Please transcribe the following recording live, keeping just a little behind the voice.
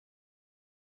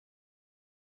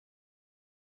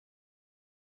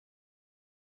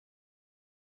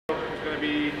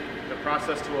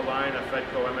process to align a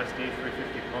FEDCO MSD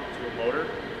 350 pump to a motor.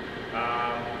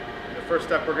 The first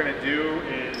step we're going to do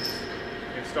is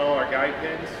install our guide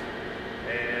pins,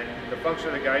 and the function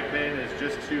of the guide pin is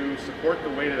just to support the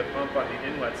weight of the pump on the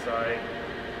inlet side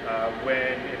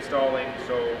when installing,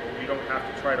 so you don't have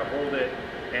to try to hold it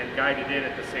and guide it in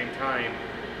at the same time.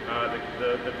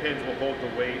 The pins will hold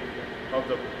the weight of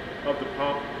the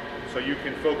pump, so you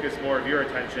can focus more of your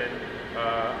attention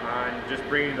on just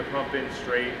bringing the pump in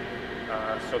straight,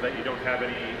 so that you don't have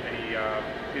any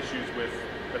issues with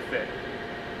the fit.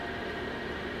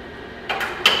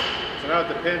 So now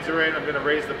that the pins are in, I'm going to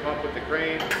raise the pump with the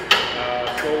crane,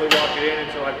 slowly walk it in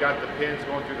until I've got the pins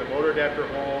going through the motor adapter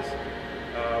holes.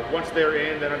 Once they're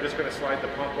in, then I'm just going to slide the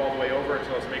pump all the way over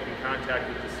until it's making contact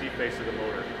with the C face of the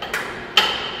motor.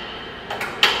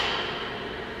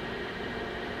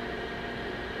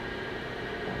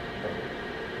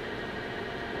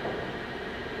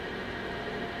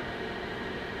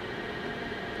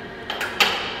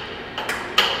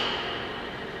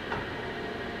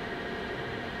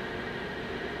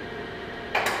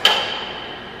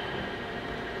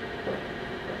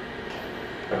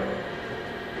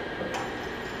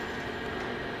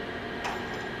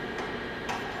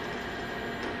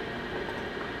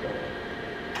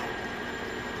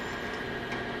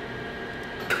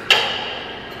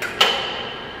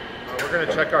 We're going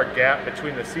to check our gap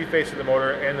between the C face of the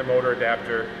motor and the motor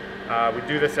adapter. We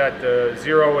do this at the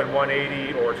 0 and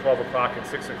 180 or 12 o'clock and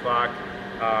 6 o'clock.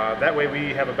 That way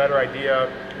we have a better idea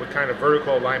what kind of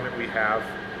vertical alignment we have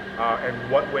and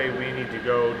what way we need to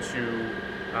go to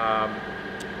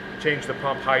change the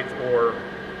pump height or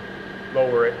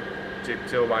lower it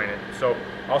to align it. So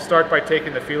I'll start by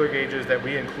taking the feeler gauges that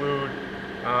we include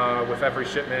with every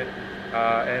shipment,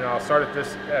 and I'll start at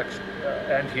this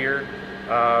end here.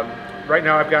 Right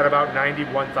now I've got about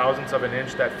 91 thousandths of an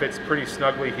inch that fits pretty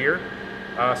snugly here.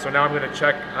 So now I'm going to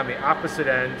check on the opposite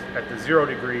end at the 0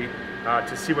 degree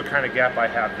to see what kind of gap I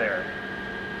have there.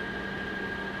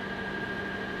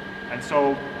 And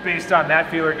so based on that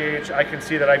feeler gauge, I can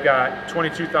see that I've got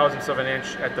 22 thousandths of an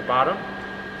inch at the bottom.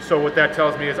 So what that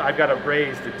tells me is I've got to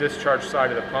raise the discharge side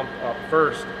of the pump up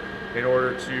first in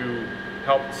order to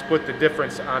help split the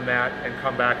difference on that and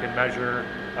come back and measure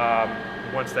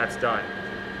once that's done.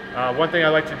 One thing I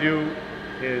like to do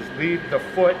is leave the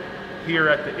foot here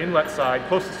at the inlet side,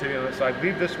 closest to the inlet side,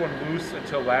 leave this one loose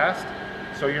until last,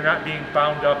 so you're not being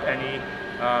bound up any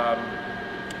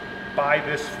by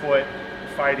this foot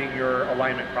fighting your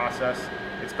alignment process.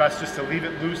 It's best just to leave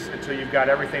it loose until you've got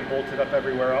everything bolted up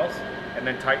everywhere else, and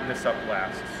then tighten this up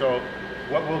last. So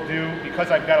what we'll do,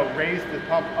 because I've got to raise the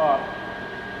pump up,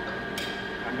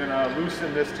 I'm going to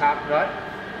loosen this top nut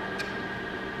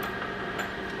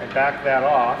and back that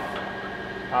off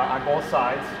on both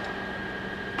sides.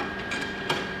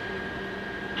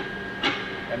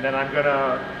 And then I'm going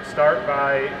to start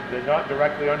by the nut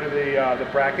directly under the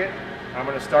bracket. I'm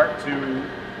going to start to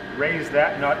raise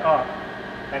that nut up,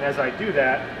 and as I do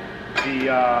that, the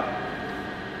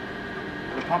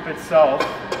pump itself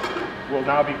will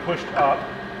now be pushed up,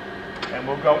 and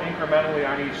we'll go incrementally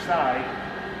on each side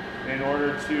in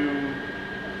order to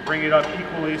bring it up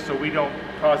equally so we don't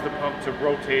cause the pump to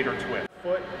rotate or twist.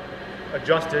 Foot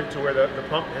adjusted to where the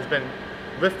pump has been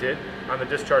lifted on the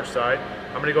discharge side.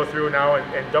 I'm going to go through now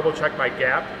and double check my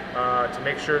gap to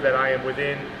make sure that I am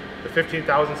within the 15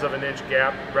 thousandths of an inch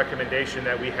gap recommendation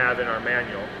that we have in our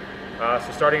manual.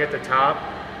 So starting at the top,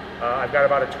 I've got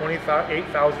about a 28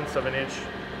 thousandths of an inch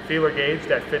feeler gauge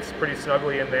that fits pretty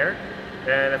snugly in there.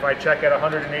 And if I check at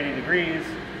 180 degrees,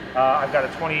 I've got a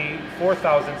 24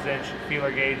 thousandths inch feeler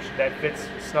gauge that fits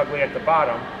snugly at the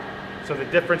bottom. So the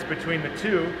difference between the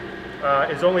two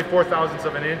is only 4 thousandths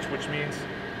of an inch, which means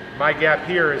my gap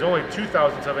here is only 2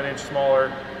 thousandths of an inch smaller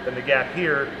than the gap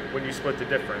here when you split the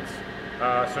difference.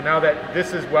 So now that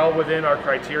this is well within our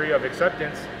criteria of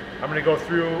acceptance, I'm going to go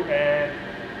through and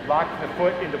lock the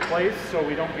foot into place so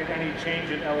we don't get any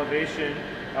change in elevation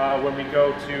when we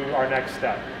go to our next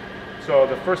step. So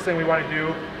the first thing we want to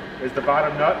do is the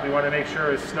bottom nut. We want to make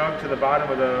sure is snug to the bottom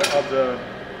of the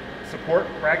support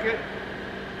bracket.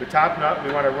 The top nut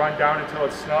we want to run down until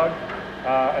it's snug,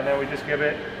 and then we just give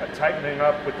it a tightening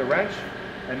up with the wrench.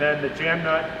 And then the jam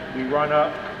nut we run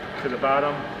up to the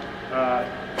bottom,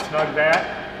 snug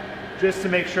that, just to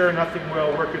make sure nothing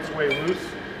will work its way loose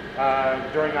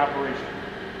during operation.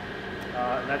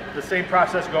 The same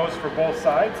process goes for both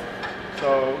sides.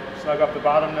 So snug up the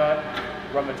bottom nut,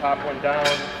 run the top one down,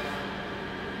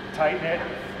 tighten it,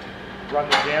 run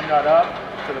the jam nut up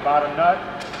to the bottom nut,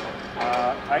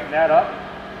 tighten that up,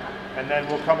 and then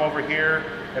we'll come over here,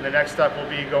 and the next step will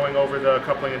be going over the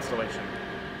coupling installation.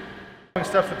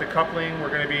 Stuff with the coupling, we're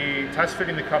going to be test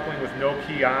fitting the coupling with no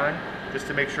key on, just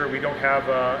to make sure we don't have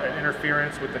an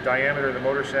interference with the diameter of the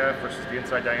motor shaft versus the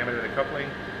inside diameter of the coupling.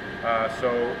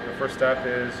 So the first step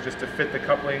is just to fit the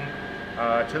coupling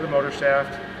to the motor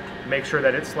shaft, make sure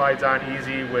that it slides on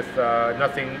easy with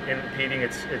nothing impeding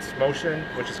its motion,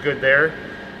 which is good there.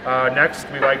 Next,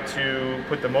 we like to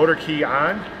put the motor key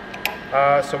on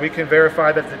so we can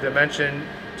verify that the dimension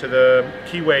to the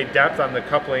keyway depth on the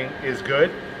coupling is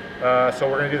good. So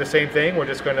we're going to do the same thing. We're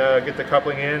just going to get the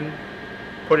coupling in,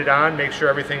 put it on, make sure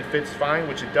everything fits fine,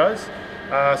 which it does.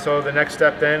 So the next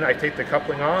step then, I take the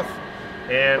coupling off,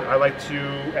 and I like to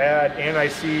add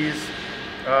anti-seize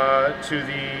to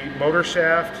the motor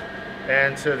shaft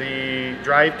and to the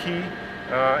drive key,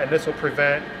 and this will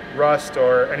prevent rust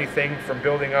or anything from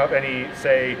building up, any,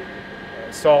 say,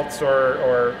 salts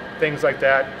or things like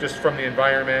that, just from the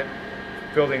environment.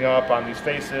 Building up on these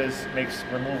faces makes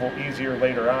removal easier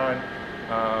later on,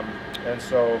 and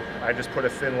so I just put a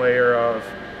thin layer of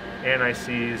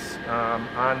anti-seize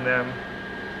on them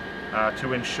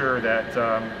to ensure that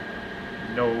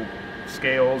no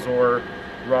scales or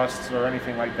rusts or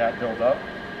anything like that build up.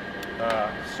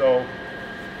 So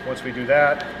once we do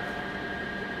that,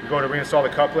 we go to reinstall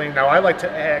the coupling. Now I like to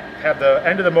have the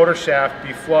end of the motor shaft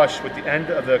be flush with the end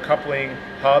of the coupling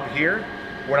hub here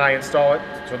when I install it,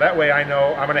 so that way I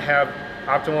know I'm going to have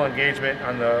optimal engagement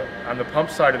on the pump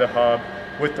side of the hub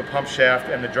with the pump shaft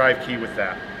and the drive key with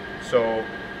that. So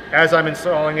as I'm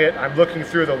installing it, I'm looking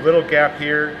through the little gap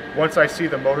here. Once I see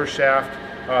the motor shaft,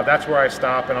 that's where I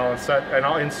stop, and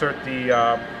I'll insert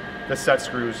the set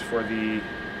screws for the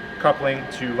coupling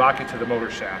to lock it to the motor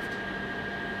shaft.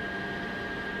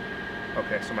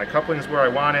 Okay, so my coupling is where I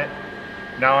want it.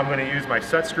 Now I'm going to use my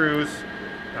set screws.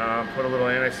 Put a little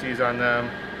anti-seize on them.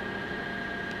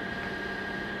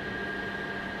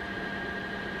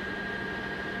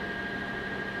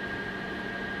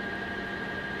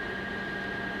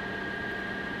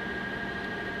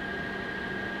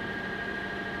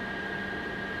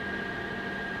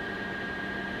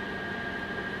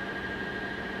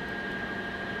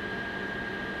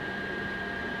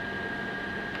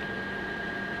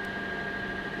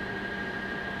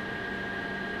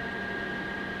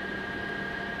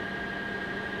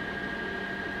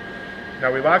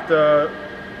 Now we lock the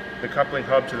coupling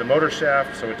hub to the motor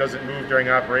shaft so it doesn't move during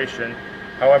operation.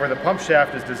 However, the pump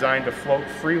shaft is designed to float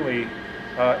freely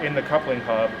in the coupling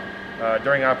hub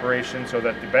during operation so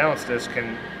that the balance disc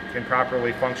can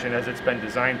properly function as it's been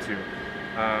designed to.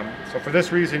 So for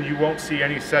this reason, you won't see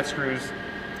any set screws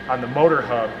on the motor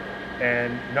hub,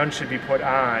 and none should be put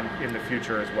on in the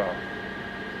future as well.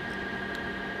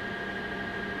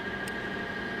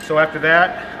 So after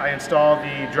that, I install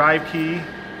the drive key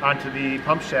onto the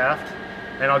pump shaft,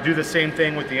 and I'll do the same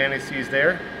thing with the anti-seize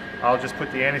there. I'll just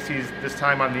put the anti-seize this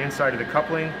time on the inside of the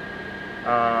coupling.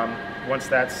 Once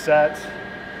that's set,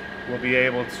 we'll be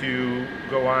able to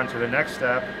go on to the next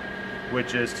step,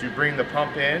 which is to bring the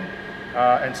pump in,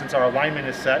 and since our alignment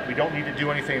is set, we don't need to do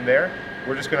anything there.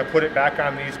 We're just going to put it back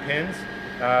on these pins,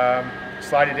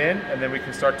 slide it in, and then we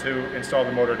can start to install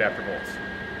the motor adapter bolts.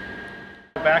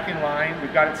 Back in line,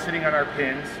 we've got it sitting on our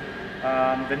pins.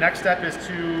 The next step is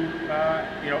to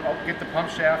get the pump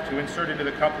shaft to insert into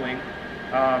the coupling.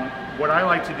 What I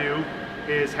like to do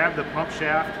is have the pump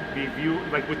shaft be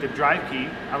like with the drive key.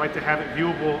 I like to have it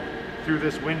viewable through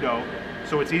this window,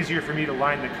 so it's easier for me to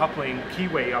line the coupling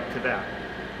keyway up to that.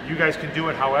 You guys can do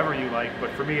it however you like,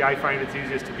 but for me, I find it's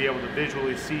easiest to be able to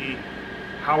visually see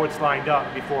how it's lined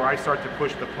up before I start to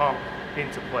push the pump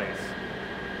into place.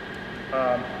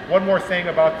 One more thing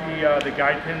about the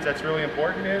guide pins that's really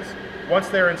important is, once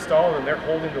they're installed and they're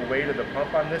holding the weight of the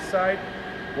pump on this side,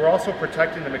 we're also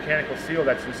protecting the mechanical seal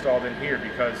that's installed in here,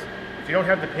 because if you don't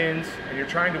have the pins and you're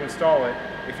trying to install it,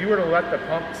 if you were to let the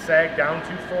pump sag down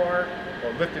too far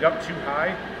or lift it up too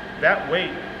high, that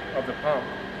weight of the pump,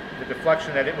 the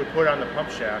deflection that it would put on the pump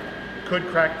shaft, could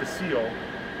crack the seal.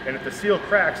 And if the seal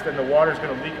cracks, then the water is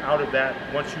going to leak out of that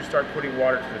once you start putting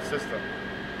water to the system.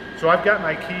 So I've got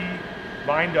my key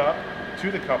lined up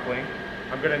to the coupling.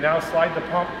 I'm going to now slide the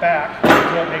pump back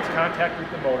until it makes contact with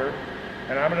the motor,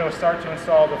 and I'm going to start to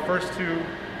install the first two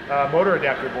motor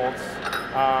adapter bolts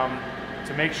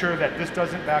to make sure that this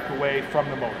doesn't back away from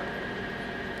the motor.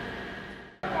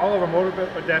 All of our motor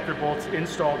adapter bolts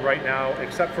installed right now,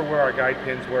 except for where our guide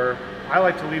pins were. I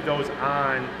like to leave those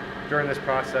on during this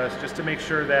process just to make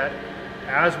sure that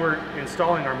as we're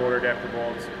installing our motor adapter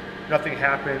bolts, nothing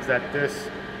happens that this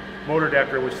motor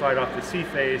adapter would slide off the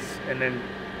C-face and then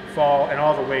fall, and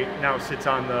all the weight now sits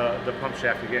on the pump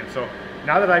shaft again. So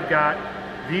now that I've got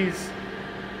these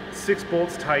 6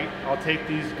 bolts tight, I'll take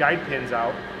these guide pins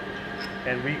out,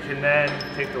 and we can then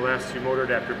take the last 2 motor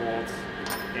adapter bolts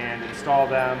and install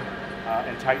them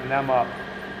and tighten them up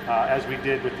as we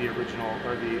did with the original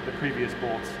or the previous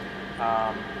bolts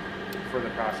for the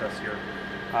process here.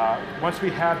 Once we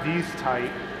have these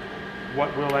tight,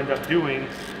 what we'll end up doing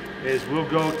is we'll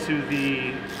go to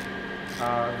the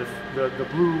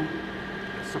blue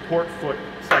support foot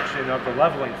section of the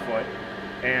leveling foot,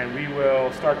 and we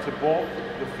will start to bolt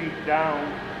the feet down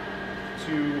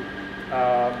to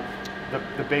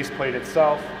the base plate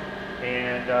itself,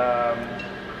 and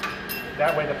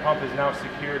that way the pump is now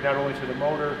secured not only to the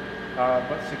motor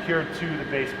but secured to the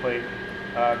base plate,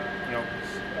 you know,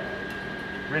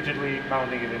 rigidly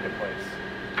mounting it into place.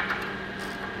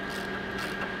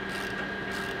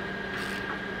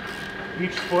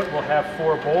 Each foot will have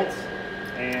 4 bolts,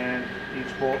 and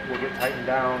each bolt will get tightened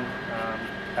down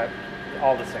at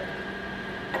all the same.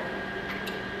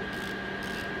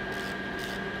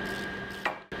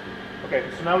 Okay,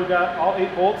 so now we've got all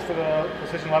 8 bolts for the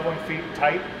precision leveling feet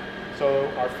tight. So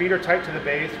our feet are tight to the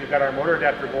base. We've got our motor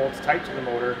adapter bolts tight to the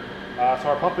motor. So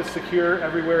our pump is secure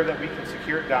everywhere that we can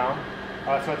secure it down.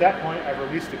 So at that point, I've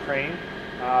released the crane.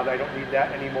 I don't need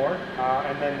that anymore.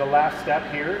 And then the last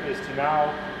step here is to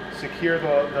now secure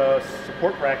the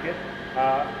support bracket,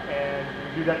 and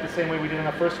we do that the same way we did in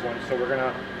the first one. So we're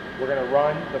gonna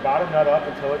run the bottom nut up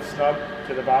until it's snug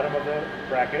to the bottom of the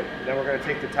bracket. Then we're gonna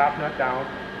take the top nut down,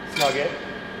 snug it,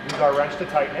 use our wrench to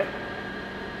tighten it,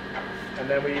 and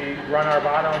then we run our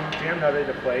bottom jam nut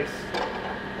into place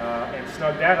and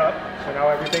snug that up. So now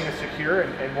everything is secure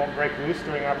and won't break loose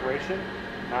during operation.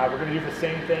 We're going to do the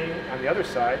same thing on the other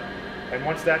side, and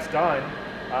once that's done,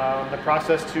 the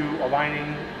process to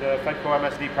aligning the FEDCO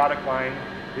MSD product line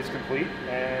is complete,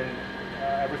 and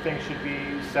everything should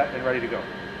be set and ready to go.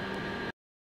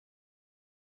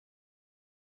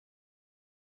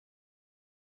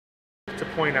 To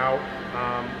point out,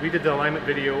 we did the alignment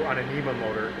video on a NEMA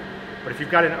motor, but if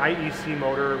you've got an IEC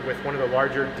motor with one of the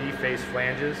larger D-face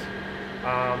flanges,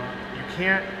 you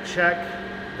can't check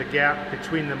the gap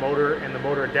between the motor and the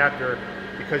motor adapter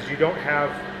because you don't have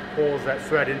holes that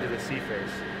thread into the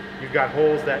C-face. You've got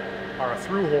holes that are a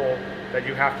through hole that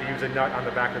you have to use a nut on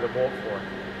the back of the bolt for.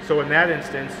 So in that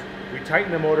instance, we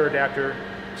tighten the motor adapter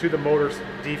to the motor's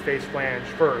D-face flange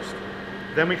first.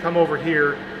 Then we come over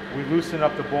here, we loosen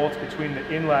up the bolts between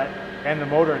the inlet and the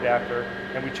motor adapter,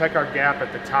 and we check our gap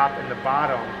at the top and the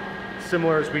bottom,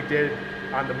 similar as we did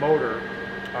on the motor,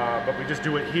 but we just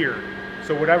do it here.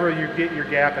 So whatever you get your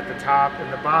gap at the top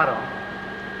and the bottom,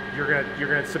 you're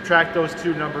gonna subtract those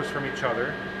 2 numbers from each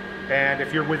other, and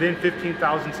if you're within 15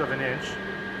 thousandths of an inch,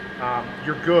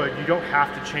 you're good. You don't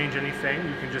have to change anything.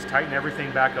 You can just tighten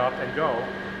everything back up and go.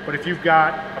 But if you've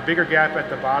got a bigger gap at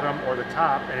the bottom or the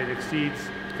top and it exceeds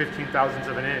 15 thousandths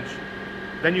of an inch,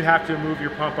 then you have to move your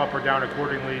pump up or down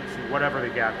accordingly to whatever the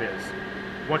gap is.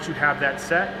 Once you have that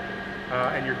set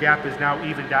and your gap is now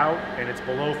evened out and it's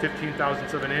below 15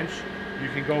 thousandths of an inch, you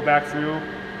can go back through,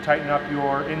 tighten up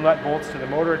your inlet bolts to the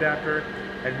motor adapter,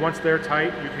 and once they're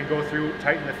tight, you can go through,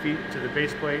 tighten the feet to the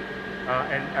base plate,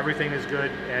 and everything is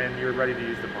good and you're ready to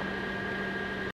use the pump.